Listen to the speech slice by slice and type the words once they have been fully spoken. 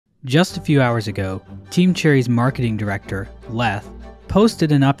Just a few hours ago, Team Cherry's marketing director, Leth,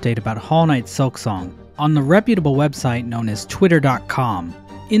 posted an update about Hollow Knight Silksong on the reputable website known as Twitter.com.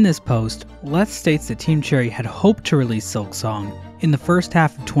 In this post, Leth states that Team Cherry had hoped to release Silksong in the first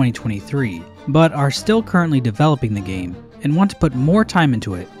half of 2023, but are still currently developing the game and want to put more time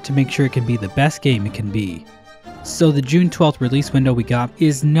into it to make sure it can be the best game it can be. So the June 12th release window we got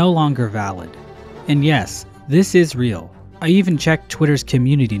is no longer valid. And yes, this is real. I even checked Twitter's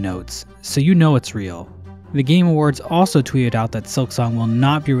community notes, so you know it's real. The Game Awards also tweeted out that Silksong will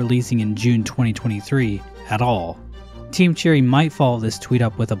not be releasing in June 2023 at all. Team Cherry might follow this tweet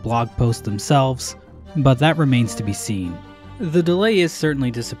up with a blog post themselves, but that remains to be seen. The delay is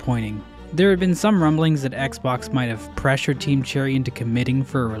certainly disappointing. There have been some rumblings that Xbox might have pressured Team Cherry into committing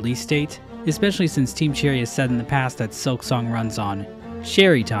for a release date, especially since Team Cherry has said in the past that Silksong runs on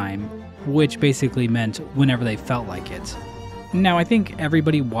Cherry time, which basically meant whenever they felt like it. Now, I think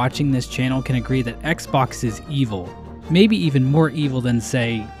everybody watching this channel can agree that Xbox is evil, maybe even more evil than,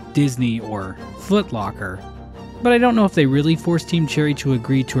 say, Disney or Foot Locker. But I don't know if they really forced Team Cherry to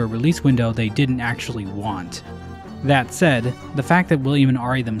agree to a release window they didn't actually want. That said, the fact that William and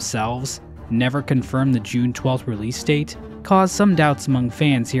Ari themselves never confirmed the June 12th release date caused some doubts among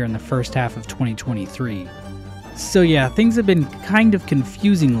fans here in the first half of 2023. So yeah, things have been kind of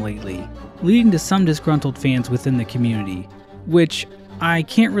confusing lately, leading to some disgruntled fans within the community, which I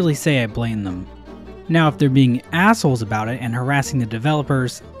can't really say I blame them. Now, if they're being assholes about it and harassing the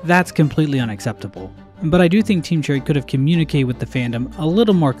developers, that's completely unacceptable. But I do think Team Cherry could have communicated with the fandom a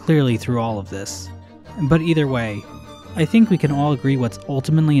little more clearly through all of this. But either way, I think we can all agree what's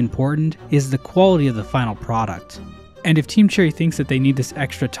ultimately important is the quality of the final product. And if Team Cherry thinks that they need this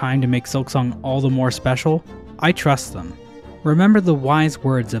extra time to make Silksong all the more special, I trust them. Remember the wise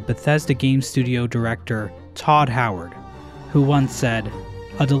words of Bethesda Game Studio director Todd Howard, who once said,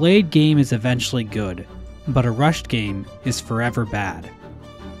 "A delayed game is eventually good, but a rushed game is forever bad."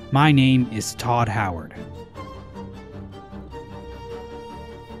 My name is Todd Howard.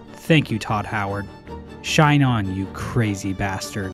 Thank you, Todd Howard. Shine on, you crazy bastard.